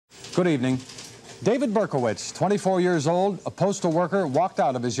Good evening. David Berkowitz, 24 years old, a postal worker, walked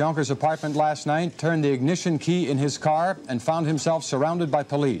out of his Yonkers apartment last night, turned the ignition key in his car, and found himself surrounded by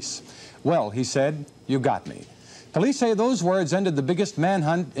police. Well, he said, "You got me." Police say those words ended the biggest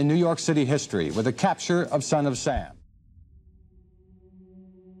manhunt in New York City history with the capture of Son of Sam.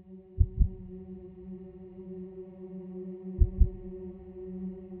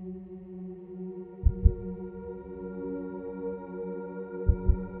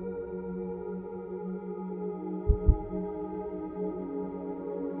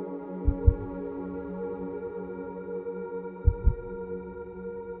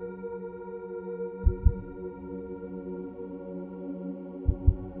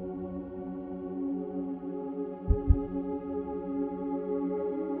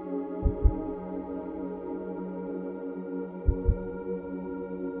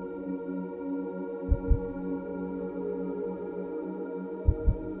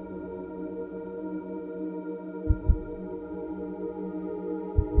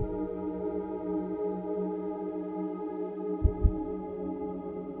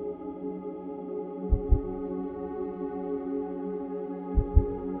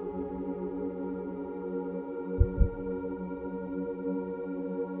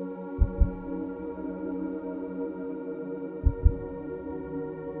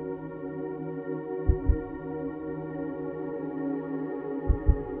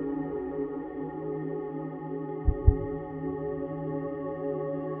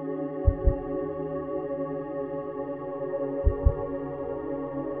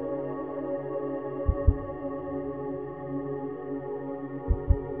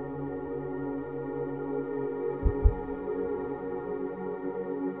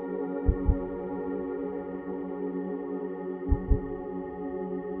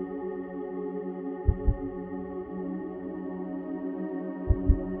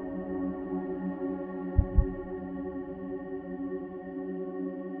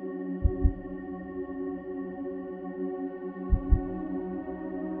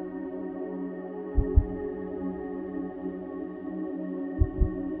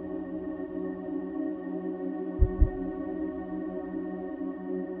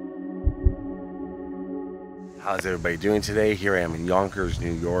 How's everybody doing today? Here I am in Yonkers,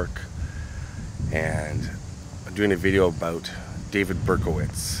 New York, and I'm doing a video about David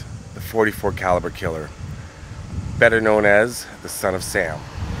Berkowitz, the 44 caliber killer, better known as the Son of Sam.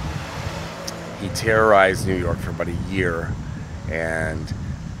 He terrorized New York for about a year and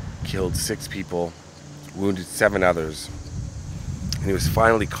killed 6 people, wounded 7 others, and he was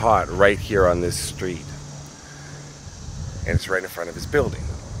finally caught right here on this street, and it's right in front of his building,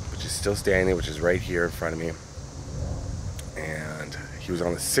 which is still standing, which is right here in front of me. And he was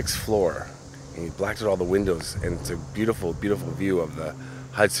on the 6th floor, and he blacked out all the windows, and it's a beautiful, beautiful view of the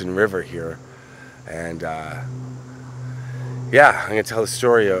Hudson River here. And yeah, I'm gonna tell the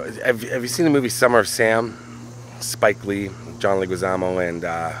story. Have you seen the movie Summer of Sam? Spike Lee, John Leguizamo, and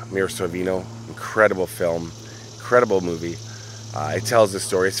Mira Sorvino. Incredible film, incredible movie. It tells the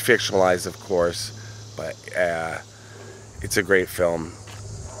story. It's fictionalized, of course, but it's a great film,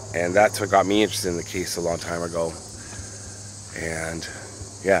 and that's what got me interested in the case a long time ago. And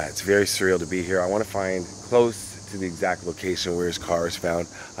yeah, it's very surreal to be here. I want to find close to the exact location where his car is found.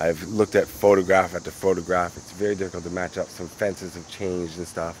 I've looked at photograph after photograph. It's very difficult to match up. Some fences have changed and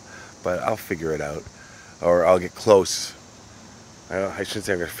stuff, but I'll figure it out, or I'll get close. I shouldn't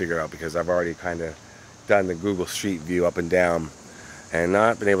say I'm going to figure it out, because I've already kind of done the Google Street View up and down and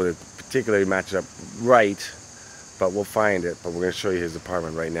not been able to particularly match it up right, but we'll find it. But we're going to show you his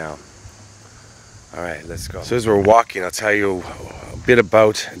apartment right now. All right, let's go. So as we're walking, I'll tell you a bit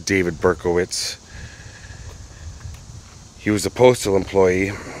about David Berkowitz. He was a postal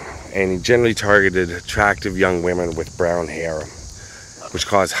employee, and he generally targeted attractive young women with brown hair, which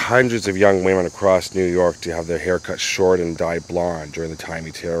caused hundreds of young women across New York to have their hair cut short and dyed blonde during the time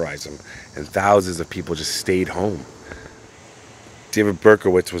he terrorized them, and thousands of people just stayed home. David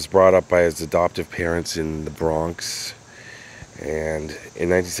Berkowitz was brought up by his adoptive parents in the Bronx, and in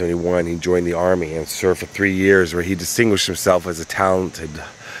 1971 he joined the army and served for 3 years, where he distinguished himself as a talented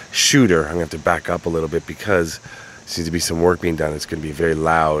shooter. I'm going to have to back up a little bit because there seems to be some work being done. It's going to be very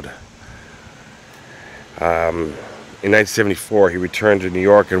loud. In 1974 he returned to New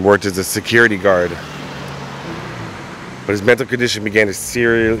York and worked as a security guard, but his mental condition began to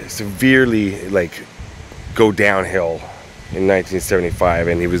severely go downhill in 1975,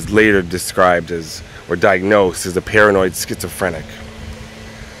 and he was later described as, or diagnosed as, a paranoid schizophrenic.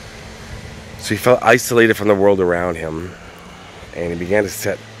 So he felt isolated from the world around him, and he began to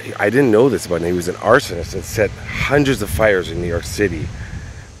set, I didn't know this about him, he was an arsonist and set hundreds of fires in New York City,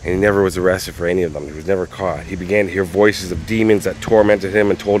 and he never was arrested for any of them. He was never caught. He began to hear voices of demons that tormented him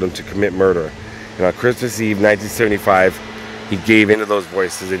and told him to commit murder. And on Christmas Eve 1975, he gave in to those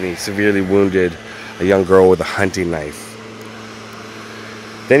voices and he severely wounded a young girl with a hunting knife.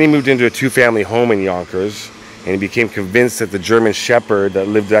 Then he moved into a two-family home in Yonkers, and he became convinced that the German Shepherd that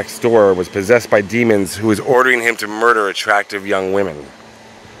lived next door was possessed by demons who was ordering him to murder attractive young women.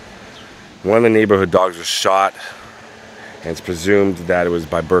 One of the neighborhood dogs was shot, and it's presumed that it was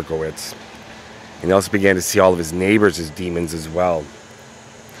by Berkowitz. And he also began to see all of his neighbors as demons as well.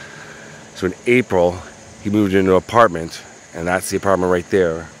 So in April, he moved into an apartment, and that's the apartment right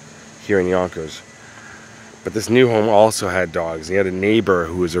there, here in Yonkers. But this new home also had dogs. He had a neighbor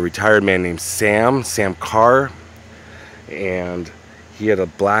who was a retired man named Sam Carr, and he had a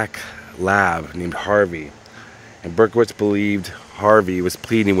black lab named Harvey. And Berkowitz believed Harvey was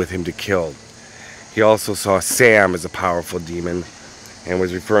pleading with him to kill. He also saw Sam as a powerful demon and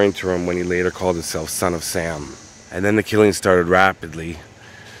was referring to him when he later called himself Son of Sam. And then the killings started rapidly.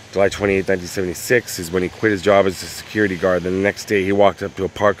 July 28, 1976 is when he quit his job as a security guard. Then the next day he walked up to a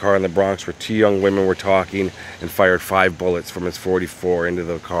parked car in the Bronx where two young women were talking and fired 5 bullets from his .44 into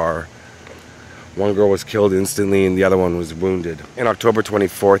the car. One girl was killed instantly and the other one was wounded. On October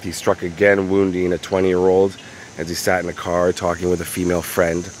 24th, he struck again, wounding a 20-year-old as he sat in a car talking with a female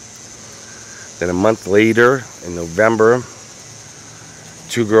friend. Then a month later, in November,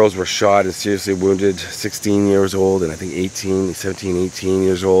 2 girls were shot and seriously wounded, 16 years old and I think 17, 18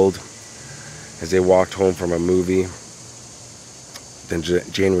 years old, as they walked home from a movie. Then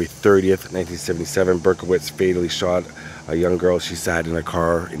January 30th, 1977, Berkowitz fatally shot a young girl. She sat in a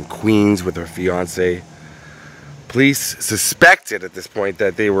car in Queens with her fiance. Police suspected at this point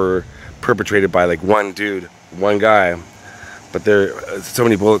that they were perpetrated by like one dude, one guy, but so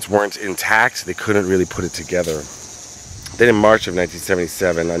many bullets weren't intact, they couldn't really put it together. Then in March of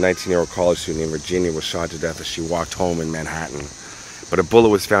 1977, a 19-year-old college student named Virginia was shot to death as she walked home in Manhattan. But a bullet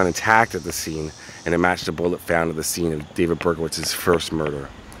was found intact at the scene, and it matched a bullet found at the scene of David Berkowitz's first murder.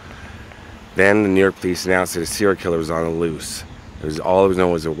 Then the New York police announced that a serial killer was on the loose. All it was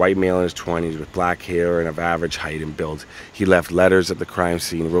known was a white male in his 20s with black hair and of average height and build. He left letters at the crime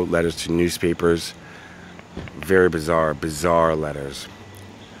scene, wrote letters to newspapers. Very bizarre letters.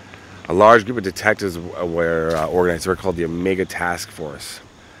 A large group of detectives were organized. They were called the Omega Task Force.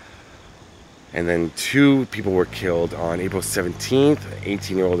 And then 2 people were killed on April 17th, an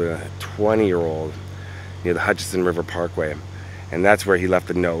 18-year-old and a 20-year-old near the Hutchinson River Parkway. And that's where he left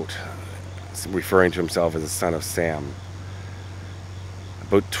a note referring to himself as the Son of Sam.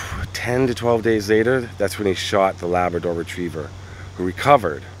 About 10 to 12 days later, that's when he shot the Labrador Retriever, who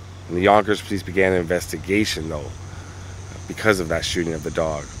recovered. And the Yonkers police began an investigation, though, because of that shooting of the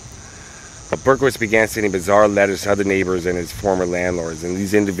dog. But Berkowitz began sending bizarre letters to other neighbors and his former landlords. And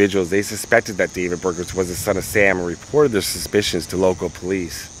these individuals, they suspected that David Berkowitz was the Son of Sam and reported their suspicions to local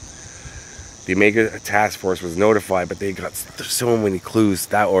police. The Omega Task Force was notified, but they got so many clues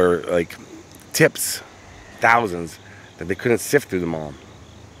like tips, thousands, that they couldn't sift through them all.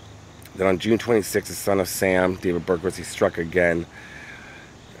 Then on June 26th, the Son of Sam, David Berkowitz, he struck again,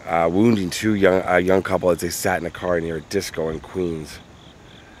 wounding a young couple as they sat in a car near a disco in Queens.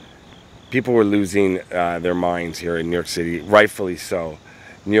 People were losing their minds here in New York City, rightfully so.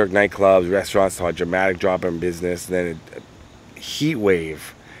 New York nightclubs, restaurants saw a dramatic drop in business, and then a heat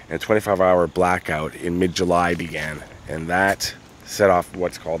wave and a 25-hour blackout in mid-July began, and that set off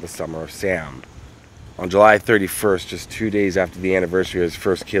what's called the Summer of Sam. On July 31st, just 2 days after the anniversary of his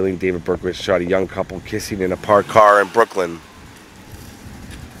first killing, David Berkowitz shot a young couple kissing in a parked car in Brooklyn.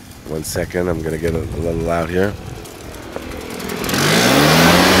 1 second, I'm going to get a little loud here.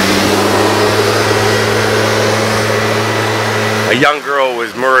 A young girl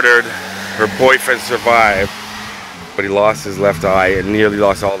was murdered. Her boyfriend survived, but he lost his left eye and nearly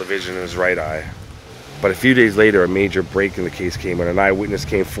lost all the vision in his right eye. But a few days later, a major break in the case came when an eyewitness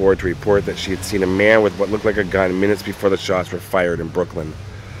came forward to report that she had seen a man with what looked like a gun minutes before the shots were fired in Brooklyn.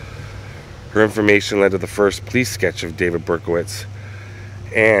 Her information led to the first police sketch of David Berkowitz,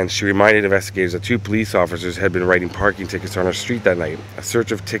 and she reminded investigators that 2 police officers had been writing parking tickets on her street that night. A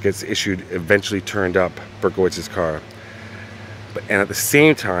search of tickets issued eventually turned up Berkowitz's car. And at the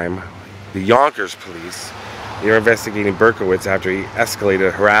same time, the Yonkers police, they were investigating Berkowitz after he escalated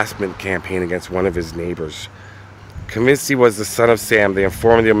a harassment campaign against one of his neighbors. Convinced he was the Son of Sam, they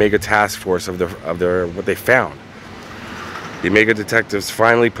informed the Omega Task Force of what they found. The Omega detectives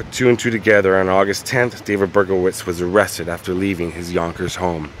finally put 2 and 2 together. On August 10th, David Berkowitz was arrested after leaving his Yonkers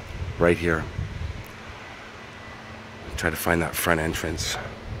home, right here. Try to find that front entrance.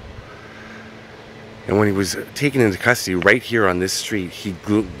 And when he was taken into custody right here on this street, he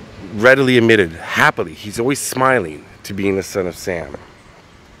readily admitted, happily, he's always smiling, to being the son of Sam.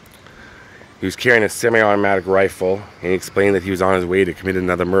 He was carrying a semi-automatic rifle, and he explained that he was on his way to commit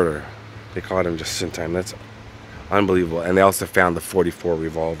another murder. They caught him just in time. That's unbelievable. And they also found the .44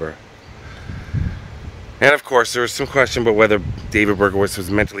 revolver. And of course, there was some question about whether David Berkowitz was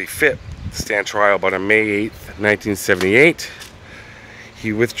mentally fit to stand trial. But on May 8th, 1978,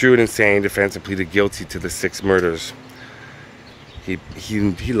 he withdrew an insanity defense and pleaded guilty to the 6 murders.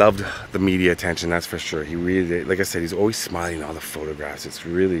 He loved the media attention, that's for sure. He really, like I said, he's always smiling in all the photographs. It's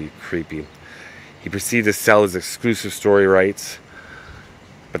really creepy. He proceeded to sell his exclusive story rights,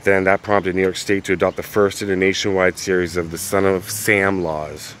 but then that prompted New York State to adopt the first in a nationwide series of the Son of Sam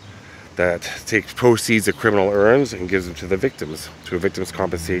laws that takes proceeds a criminal earns and gives them to the victims, to a victims'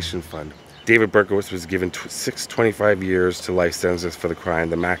 compensation fund. David Berkowitz was given 25 years to life sentences for the crime,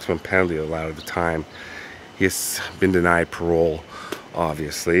 the maximum penalty allowed at the time. He has been denied parole,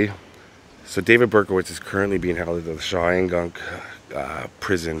 obviously. So David Berkowitz is currently being held at the Shawangunk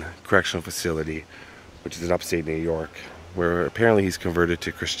prison correctional facility, which is in upstate New York, where apparently he's converted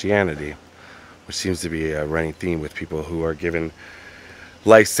to Christianity, which seems to be a running theme with people who are given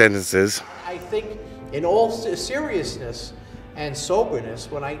life sentences. I think in all seriousness and soberness,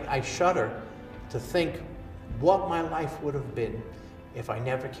 when I shudder to think what my life would have been if I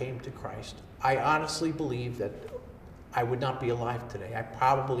never came to Christ. I honestly believe that I would not be alive today. I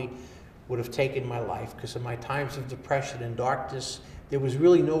probably would have taken my life, because in my times of depression and darkness, there was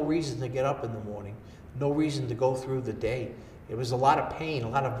really no reason to get up in the morning, no reason to go through the day. It was a lot of pain, a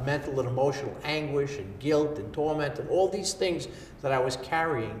lot of mental and emotional anguish and guilt and torment and all these things that I was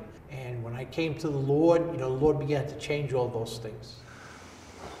carrying. And when I came to the Lord, the Lord began to change all those things.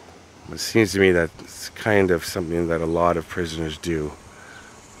 It seems to me that it's kind of something that a lot of prisoners do.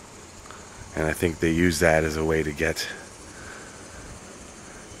 And I think they use that as a way to get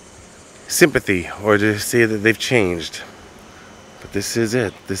sympathy or to say that they've changed. But this is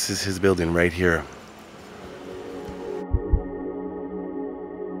it. This is his building right here.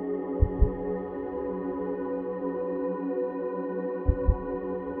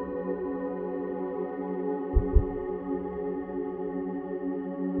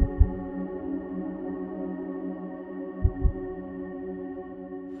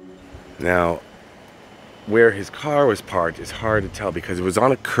 Now, where his car was parked is hard to tell because it was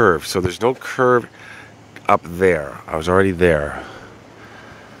on a curve, so there's no curve up there. I was already there.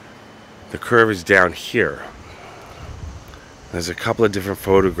 The curve is down here. There's a couple of different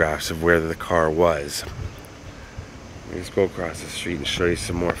photographs of where the car was. Let me just go across the street and show you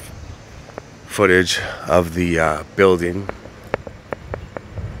some more footage of the building.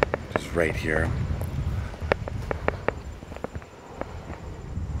 Just right here.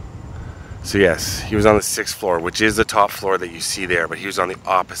 So yes, he was on the 6th floor, which is the top floor that you see there, but he was on the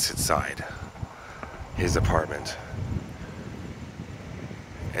opposite side, his apartment.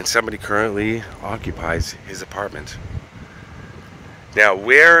 And somebody currently occupies his apartment. Now,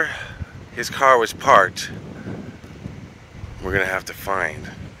 where his car was parked, we're gonna have to find,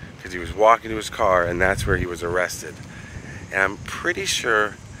 because he was walking to his car and that's where he was arrested. And I'm pretty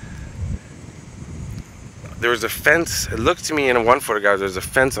sure there was a fence. It looked to me in one photograph there's a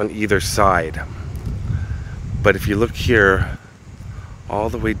fence on either side, but if you look here all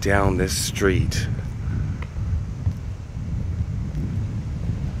the way down this street,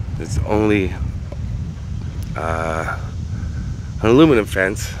 there's only an aluminum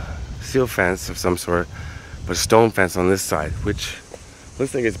fence, steel fence of some sort, but a stone fence on this side, which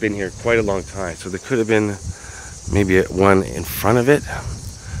looks like it's been here quite a long time. So there could have been maybe one in front of it.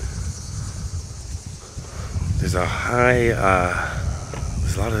 There's a high,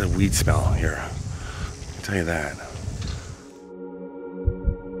 there's a lot of weed smell here, I can tell you that.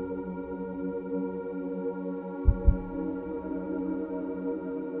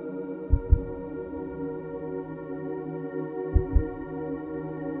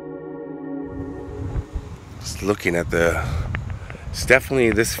 Just looking at it's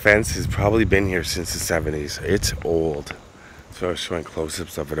definitely, this fence has probably been here since the 70s. It's old. So I was showing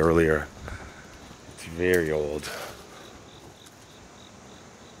close-ups of it earlier. It's very old.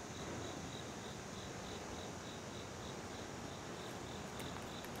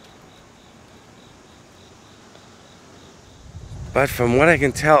 But from what I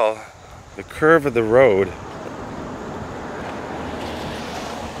can tell, the curve of the road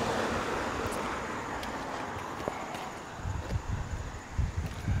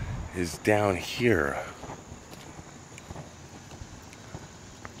is down here.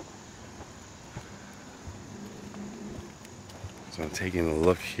 So I'm taking a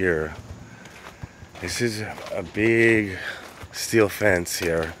look here. This is a big steel fence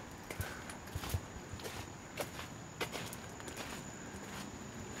here.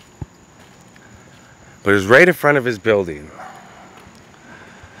 But it was right in front of his building.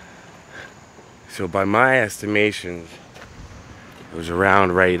 So by my estimations, it was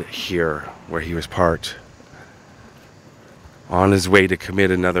around right here where he was parked, on his way to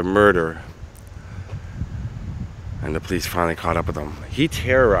commit another murder. And the police finally caught up with him. He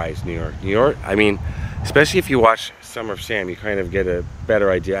terrorized New York. New York, I mean, especially if you watch Summer of Sam, you kind of get a better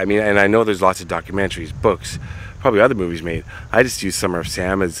idea. I mean, and I know there's lots of documentaries, books, probably other movies made. I just use Summer of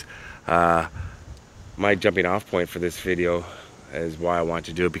Sam as my jumping off point for this video, is why I want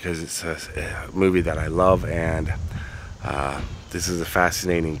to do it, because it's a movie that I love, and this is a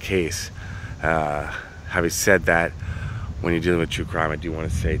fascinating case. Having said that, when you're dealing with true crime, I do want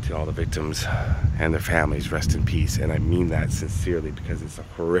to say to all the victims and their families, rest in peace. And I mean that sincerely, because it's a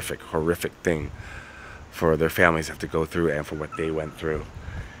horrific, horrific thing for their families to have to go through, and for what they went through,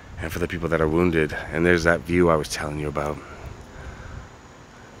 and for the people that are wounded. And there's that view I was telling you about.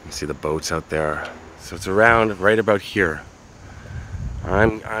 You see the boats out there. So it's around right about here.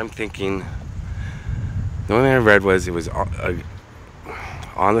 I'm thinking, the only thing I read was it was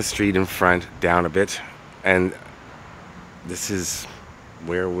on the street in front, down a bit, and this is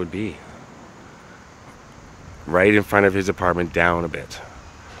where it would be. Right in front of his apartment, down a bit,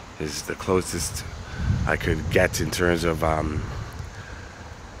 is the closest I could get in terms of a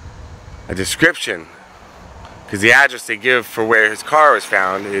description. Because the address they give for where his car was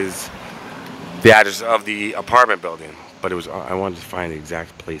found is the address of the apartment building. But it was, I wanted to find the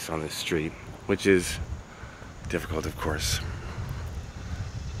exact place on this street, which is difficult, of course.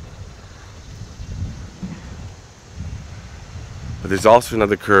 But there's also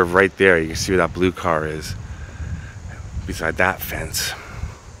another curve right there. You can see where that blue car is, beside that fence.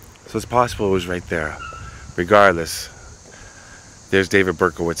 So it's possible it was right there. Regardless, there's David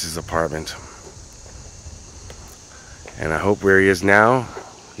Berkowitz's apartment. And I hope where he is now,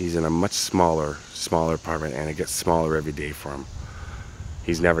 he's in a much smaller apartment, and it gets smaller every day for him.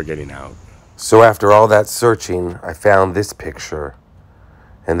 He's never getting out. So after all that searching, I found this picture.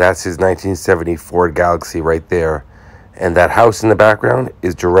 And that's his 1970 Ford Galaxy right there. And that house in the background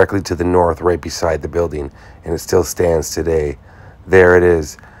is directly to the north, right beside the building, and it still stands today. There it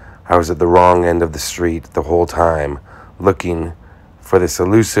is. I was at the wrong end of the street the whole time, looking for this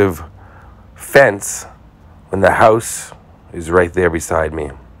elusive fence, when the house is right there beside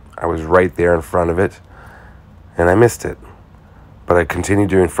me. I was right there in front of it, and I missed it. But I continued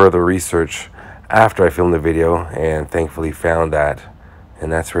doing further research after I filmed the video, and thankfully found that,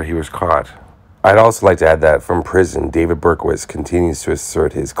 and that's where he was caught. I'd also like to add that from prison, David Berkowitz continues to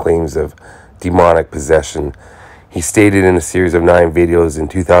assert his claims of demonic possession. He stated in a series of 9 videos in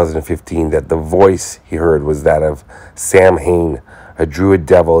 2015 that the voice he heard was that of Sam Hain, a druid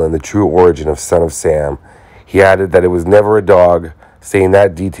devil and the true origin of Son of Sam. He added that it was never a dog, saying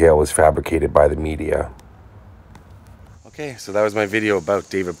that detail was fabricated by the media. Okay, so that was my video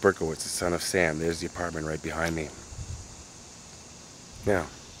about David Berkowitz, the Son of Sam. There's the apartment right behind me. Now,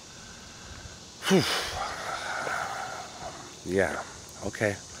 yeah,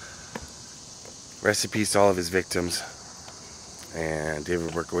 okay. Rest in peace to all of his victims. And David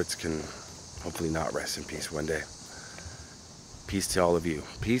Berkowitz can hopefully not rest in peace one day. Peace to all of you.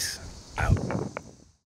 Peace out.